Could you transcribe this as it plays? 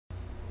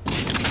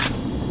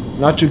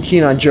Not too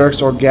keen on Jerk's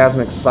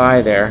orgasmic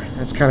sigh there.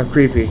 That's kind of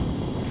creepy.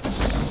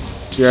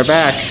 Be right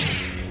back.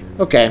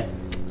 Okay.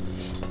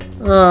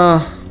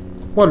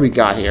 What do we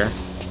got here?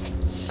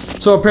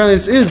 So apparently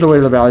this is the way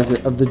to the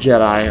Valley of the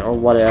Jedi, or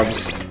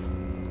whatevs.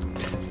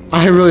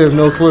 I really have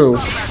no clue.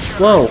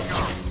 Whoa.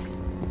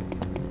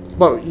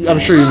 But I'm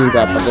sure you knew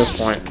that by this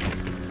point.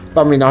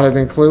 About me not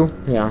having a clue?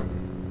 Yeah.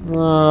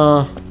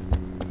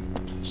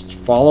 Just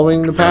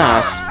following the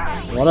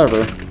path.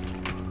 Whatever.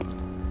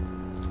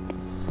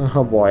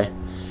 Oh boy.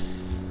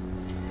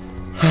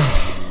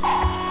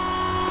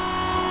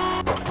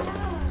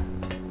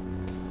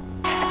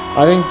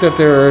 I think that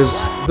there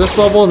is this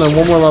level and then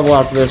one more level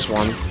after this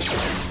one.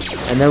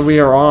 And then we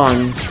are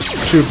on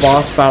to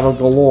boss battle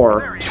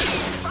galore,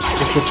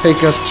 which will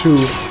take us to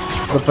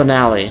the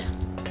finale.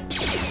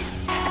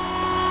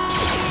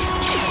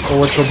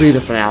 Or which will be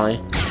the finale.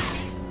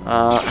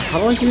 How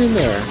do I get in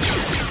there?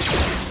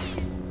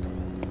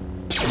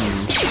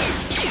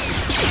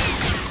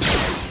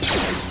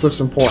 Looks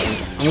important.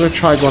 I'm gonna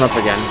try going up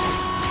again.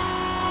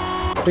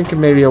 Thinking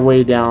maybe a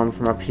way down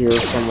from up here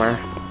somewhere.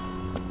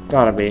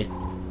 Gotta be.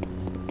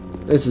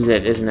 This is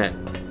it, isn't it?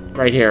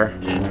 Right here.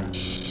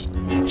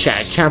 Yeah,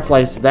 I can't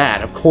slice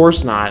that. Of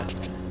course not.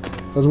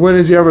 Because when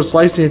has he ever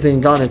sliced anything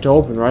and gotten it to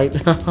open, right?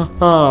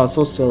 Haha,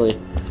 so silly.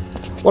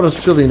 What a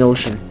silly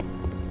notion.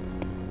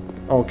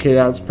 Okay,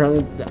 that was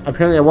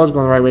apparently I was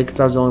going the right way because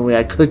that was the only way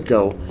I could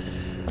go.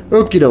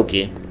 Okie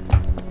dokie.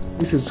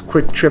 This is a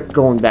quick trip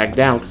going back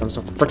down because I'm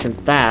so freaking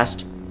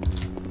fast.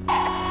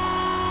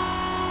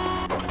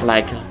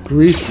 Like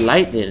grease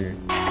lightning.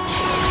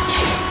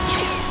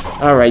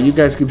 Alright, you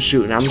guys keep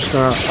shooting. I'm just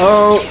gonna...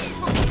 Oh!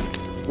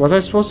 Was I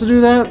supposed to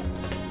do that?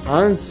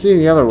 I didn't see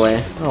the other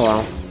way. Oh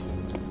well.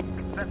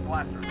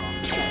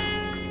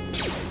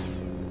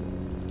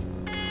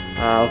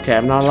 Okay,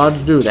 I'm not allowed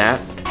to do that.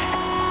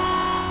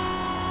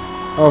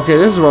 Okay,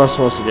 this is what I was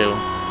supposed to do.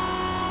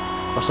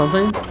 Or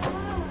something?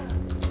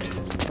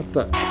 What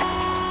the...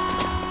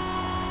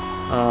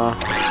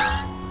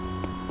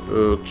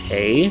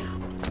 Okay.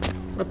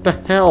 What the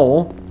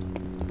hell?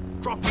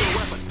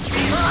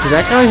 Did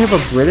that guy have a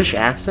British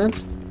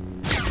accent?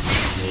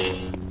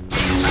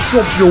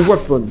 Drop your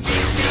weapon!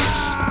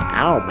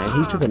 Ow, man,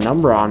 he took a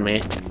number on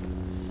me.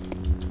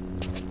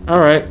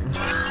 Alright.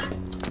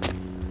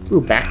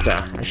 Ooh,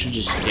 Bacta. I should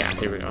just... Yeah,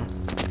 there we go.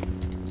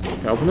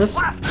 Can I open this?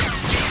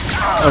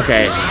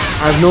 Okay.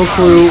 I have no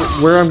clue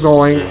where I'm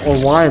going or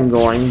why I'm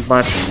going,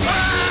 but...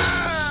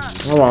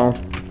 Oh well.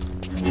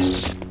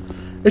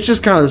 It's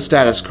just kind of the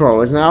status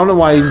quo, isn't it? I don't know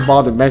why I even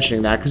bothered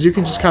mentioning that, because you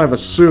can just kind of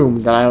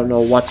assume that I don't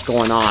know what's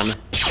going on.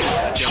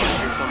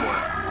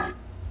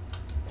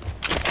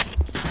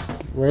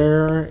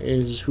 Where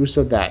is... Who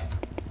said that?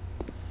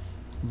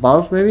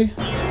 Above, maybe?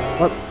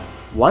 What?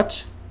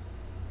 What?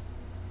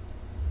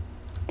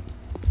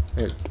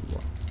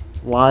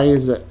 Why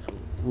is it...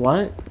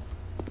 What?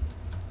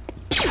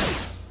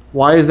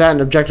 Why is that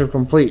an objective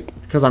complete?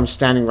 Because I'm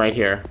standing right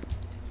here.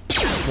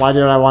 Why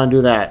did I want to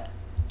do that?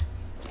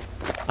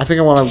 I think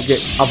I want to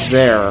get up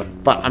there,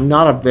 but I'm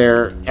not up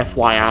there,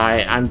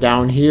 FYI. I'm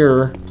down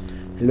here.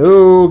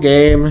 Hello,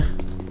 game.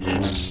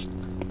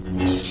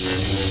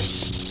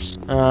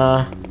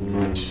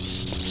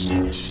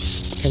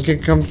 Can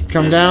it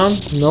come down?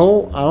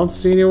 No, I don't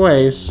see any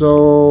way,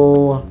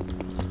 so...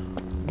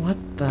 What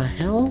the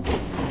hell?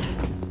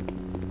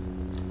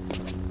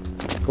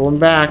 Going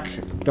back.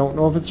 Don't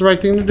know if it's the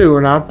right thing to do or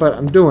not, but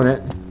I'm doing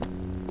it.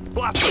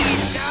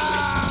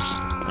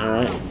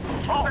 Alright.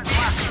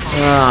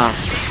 Ah,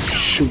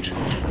 shoot.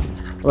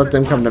 Let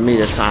them come to me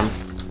this time.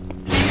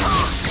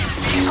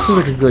 Seems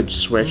like a good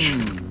switch.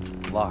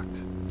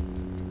 Locked.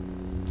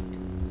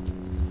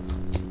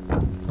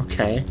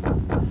 Okay.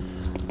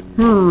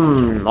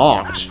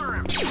 Locked.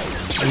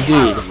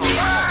 Indeed.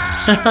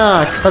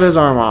 Haha, cut his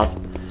arm off.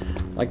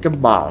 Like a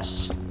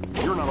boss.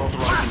 You're not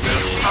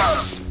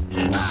authorized.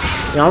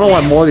 Yeah, I don't know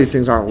why more of these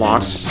things aren't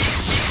locked.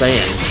 Just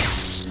saying.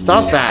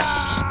 Stop that.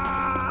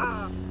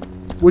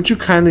 Would you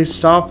kindly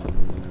stop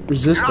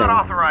resisting?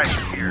 Not authorized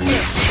here.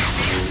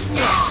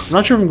 I'm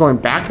not sure if I'm going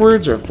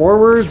backwards or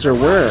forwards or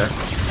where.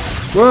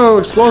 Whoa,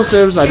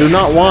 explosives! I do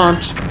not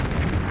want.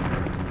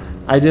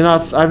 I've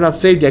not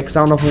saved yet because I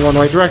don't know if I'm going the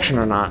right direction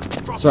or not.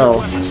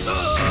 So,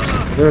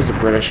 there's a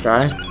British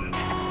guy.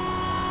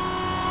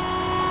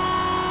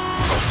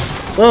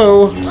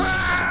 Whoa!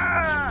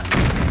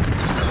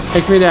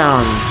 Take me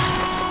down.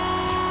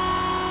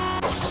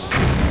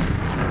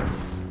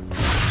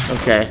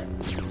 Okay.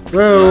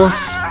 Whoa!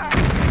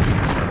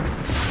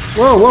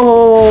 Whoa, whoa,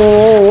 whoa,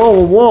 whoa,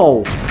 whoa,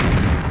 whoa!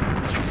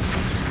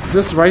 Is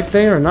this the right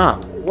thing or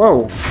not?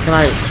 Whoa! Can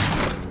I...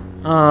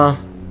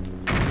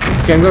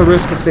 Okay, I'm gonna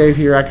risk a save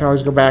here. I can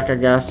always go back, I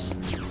guess.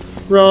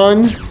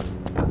 Run!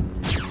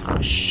 Ah,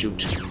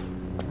 shoot.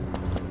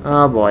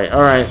 Oh boy,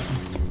 alright.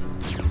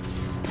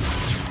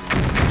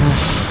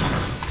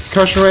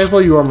 Concussion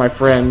rifle, you are my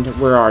friend.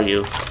 Where are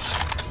you?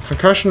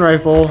 Concussion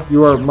rifle,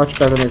 you are much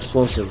better than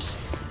explosives.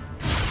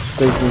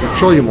 So you can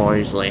control you more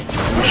easily.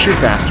 And you shoot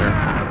faster.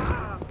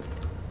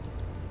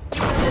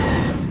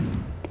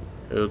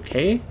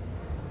 Okay.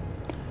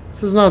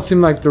 This does not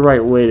seem like the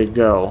right way to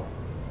go.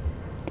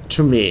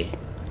 To me.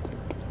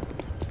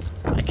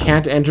 I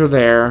can't enter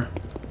there.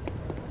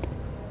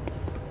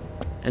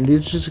 And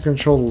these are just a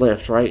controlled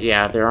lift, right?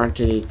 Yeah, there aren't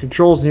any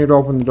controls here to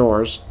open the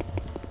doors.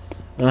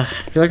 I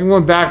feel like I'm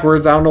going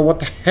backwards. I don't know what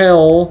the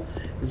hell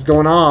is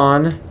going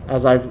on,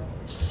 as I've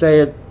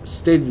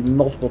stated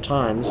multiple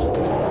times.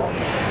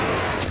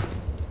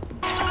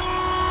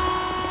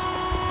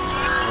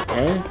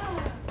 Okay.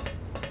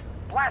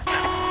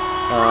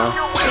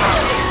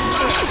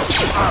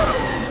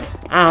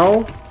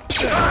 Ow.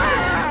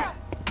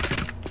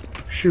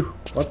 Phew,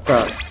 what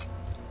the?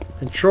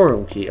 Control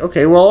room key.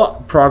 Okay,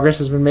 well, progress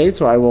has been made,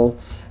 so I will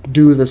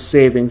do the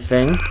saving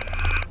thing.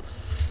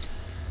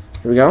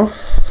 Here we go.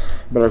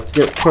 Better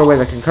put away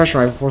the concussion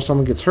right before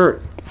someone gets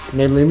hurt.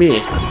 Namely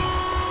me.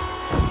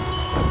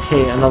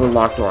 Okay, another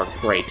locked door.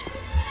 Great.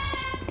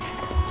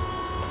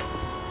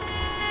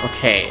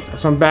 Okay,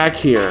 so I'm back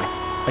here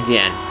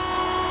again.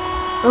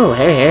 Oh,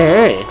 hey, hey,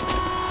 hey.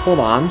 Hold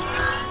on.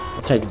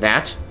 I'll take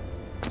that.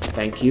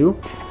 Thank you.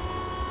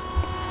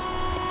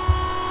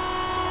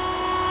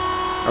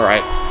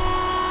 Alright.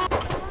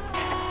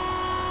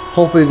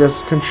 Hopefully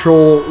this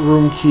control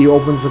room key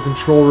opens the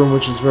control room,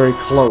 which is very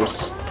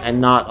close, and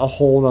not a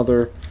whole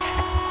other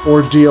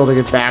ordeal to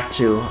get back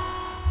to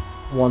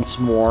once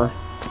more.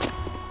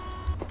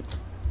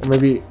 Or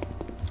maybe...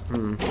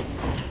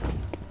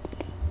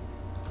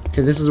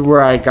 Okay, this is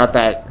where I got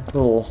that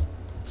little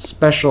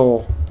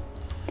special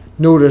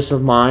notice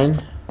of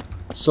mine.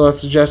 So that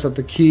suggests that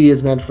the key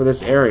is meant for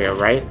this area,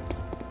 right?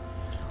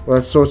 Well,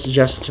 that's so it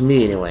suggests to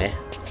me, anyway.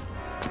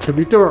 Could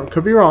be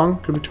wrong.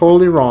 Could be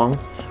totally wrong.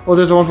 Oh,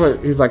 there's one where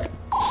he's like,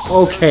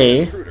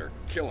 okay.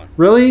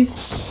 Really?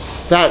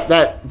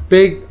 That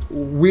big,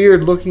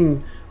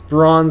 weird-looking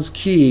bronze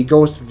key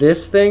goes to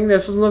this thing?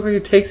 This doesn't look like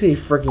it takes any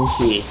freaking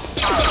key.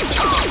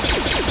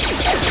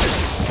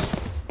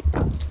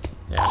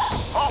 Yeah.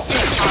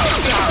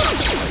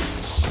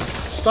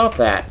 Stop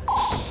that.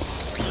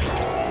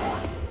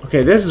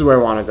 Okay, this is where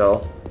I want to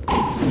go.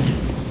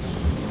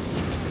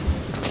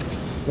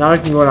 Now I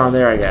can go down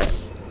there, I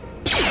guess.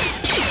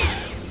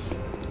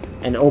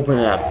 And open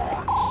it up.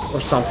 Or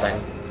something.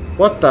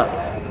 What the...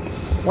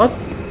 What?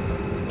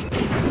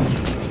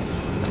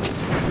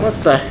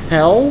 What the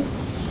hell?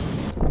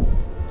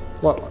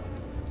 What?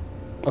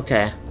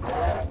 Okay.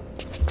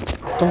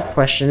 Don't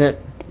question it.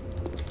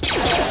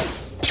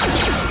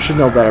 Should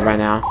know better by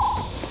now.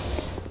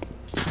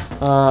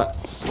 Can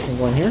I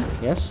go in here?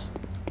 Yes.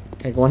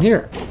 Can I go in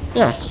here?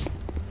 Yes.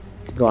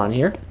 Can I go on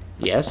here?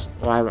 Yes.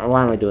 Why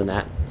am I doing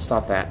that?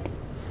 Stop that.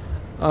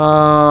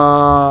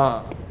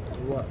 What?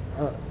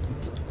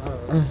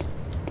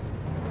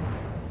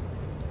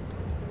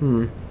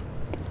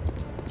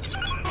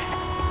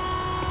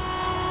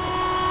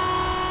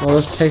 Well,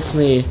 this takes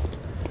me...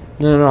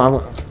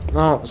 No,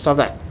 no, stop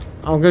that.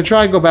 I'm gonna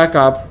try and go back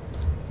up.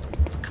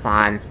 Come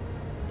on.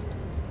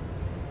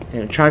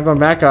 And try going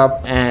back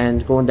up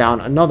and going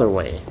down another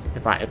way.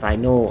 If I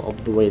know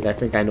of the way that I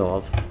think I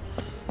know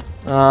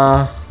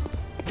of.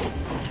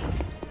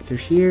 Through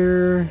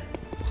here.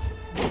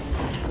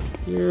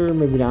 Here,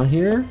 maybe down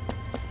here.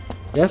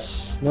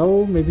 Yes,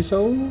 no, maybe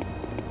so.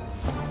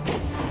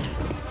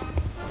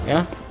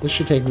 Yeah, this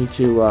should take me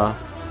to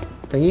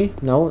thingy.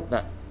 No,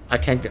 that I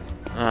can't get.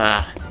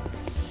 I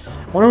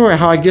wonder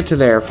how I get to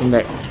there from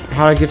there.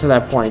 How I get to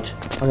that point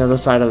on the other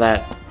side of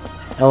that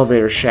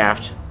elevator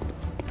shaft.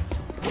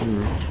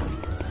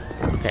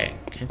 Okay,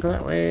 can't go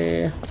that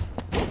way.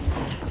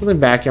 Something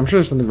back here. I'm sure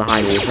there's something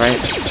behind these, right?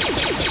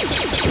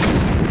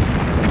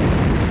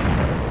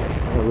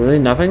 Oh, really?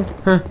 Nothing?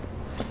 Huh.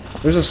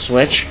 There's a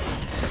switch.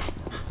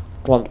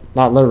 Well,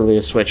 not literally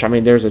a switch. I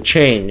mean, there's a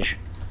change.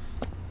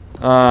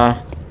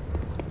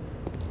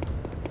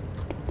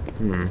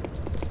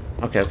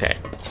 Okay.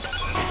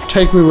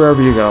 Take me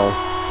wherever you go.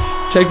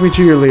 Take me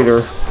to your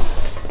leader.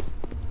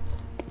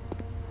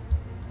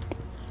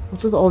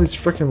 What's with all these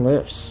freaking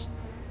lifts?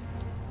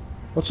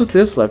 What's with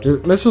this lift?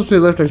 Is this supposed to be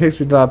a lift that takes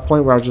me to that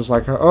point where I was just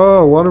like,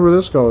 oh, I wonder where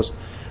this goes.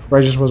 Where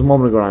I just was a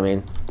moment ago, I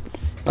mean.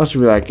 That's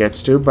where that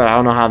gets to, but I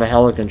don't know how the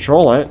hell to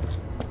control it.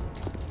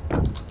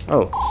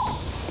 Oh.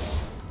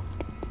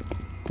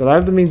 Did I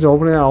have the means of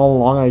opening it all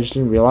along? I just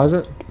didn't realize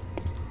it?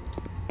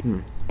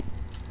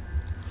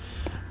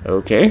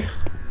 Okay.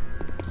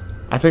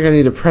 I think I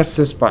need to press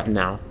this button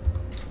now.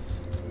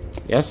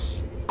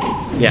 Yes?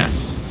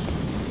 Yes.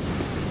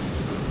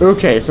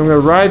 Okay, so I'm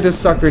gonna ride this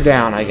sucker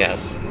down, I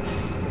guess.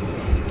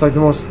 It's like the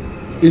most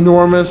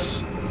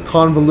enormous,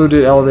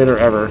 convoluted elevator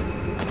ever.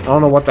 I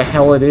don't know what the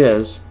hell it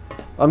is.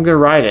 I'm gonna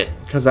ride it,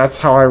 because that's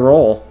how I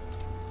roll.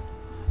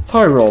 That's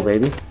how I roll,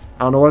 baby.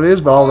 I don't know what it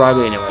is, but I'll ride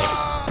it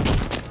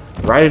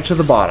anyway. Ride it to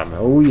the bottom.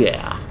 Oh,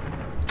 yeah.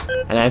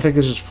 And I think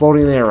it's just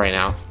floating in the air right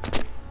now.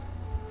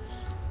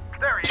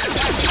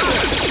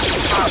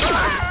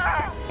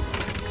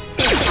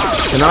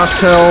 Cannot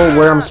tell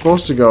where I'm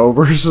supposed to go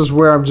versus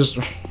where I'm just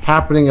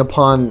happening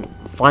upon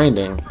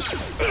finding.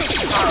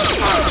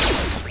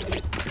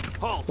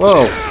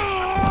 Whoa.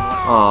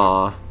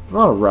 Aw. I'm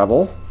not a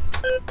rebel.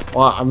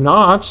 Well, I'm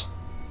not.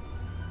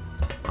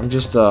 I'm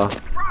just,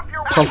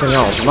 something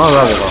else. I'm not a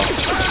rebel, though.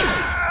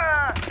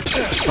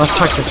 Not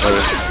technically.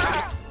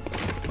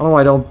 I don't know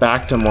why I don't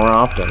back to more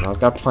often. I've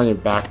got plenty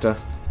of back to...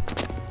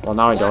 Well,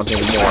 now I don't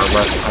anymore,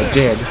 but I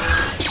did.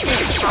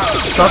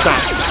 Stop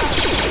that!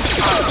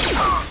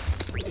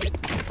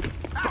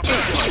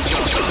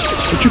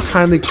 Would you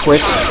kindly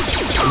quit?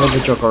 I made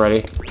the joke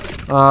already.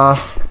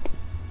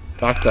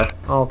 Back to...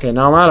 Okay,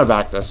 now I'm out of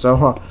back to,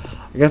 so...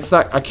 I guess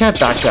that... I can't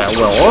back to at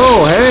will.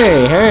 Oh,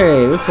 hey,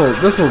 hey!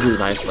 This'll do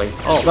nicely.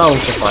 Oh, that'll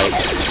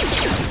suffice.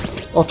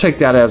 I'll take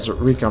that as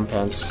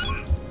recompense.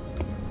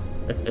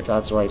 If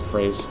that's the right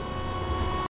phrase.